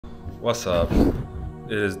What's up?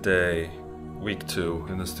 It is week 2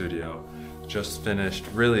 in the studio.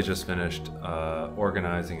 Really just finished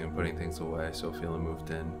organizing and putting things away, so feeling moved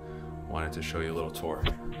in. Wanted to show you a little tour.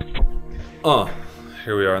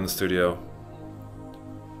 Here we are in the studio.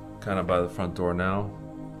 Kind of by the front door now.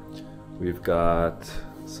 We've got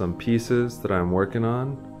some pieces that I'm working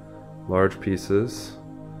on, large pieces.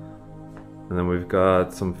 And then we've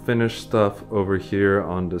got some finished stuff over here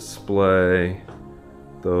on display.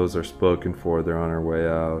 Those are spoken for, they're on our way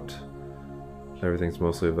out. Everything's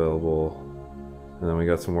mostly available. And then we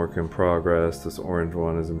got some work in progress. This orange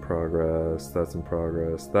one is in progress, that's in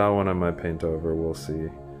progress. That one I might paint over, we'll see.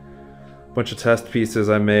 Bunch of test pieces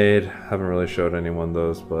I made. Haven't really showed anyone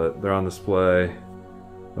those, but they're on display.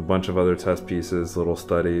 A bunch of other test pieces, little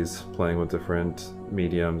studies, playing with different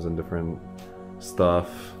mediums and different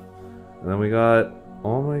stuff. And then we got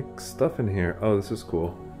all my stuff in here. Oh, this is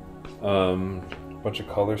cool. Bunch of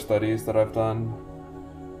color studies that I've done.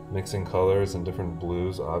 Mixing colors and different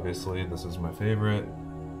blues, obviously. This is my favorite.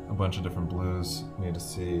 A bunch of different blues. Need to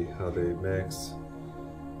see how they mix.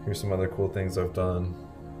 Here's some other cool things I've done.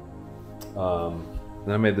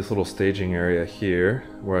 Then I made this little staging area here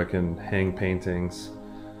where I can hang paintings.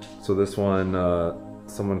 So this one,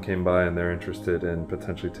 someone came by and they're interested in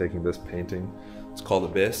potentially taking this painting. It's called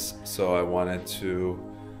Abyss, so I wanted to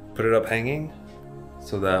put it up hanging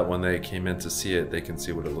so that when they came in to see it, they can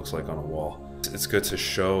see what it looks like on a wall. It's good to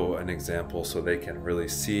show an example so they can really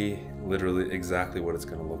see literally exactly what it's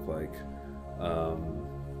going to look like.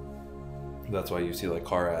 That's why you see like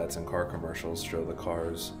car ads and car commercials show the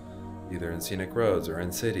cars either in scenic roads or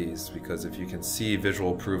in cities, because if you can see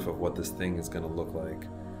visual proof of what this thing is going to look like,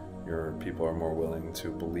 your people are more willing to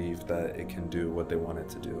believe that it can do what they want it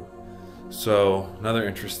to do. So another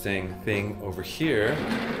interesting thing over here,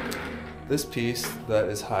 this piece that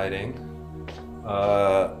is hiding,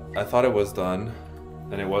 I thought it was done,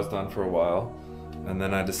 and it was done for a while, and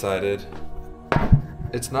then I decided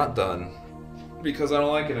it's not done because I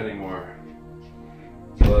don't like it anymore.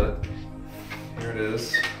 But here it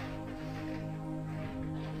is.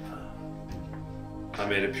 I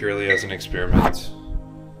made it purely as an experiment.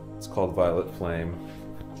 It's called Violet Flame,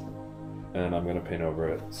 and I'm gonna paint over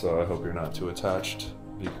it, so I hope you're not too attached,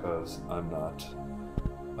 because I'm not.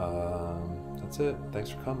 That's it. Thanks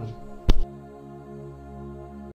for coming.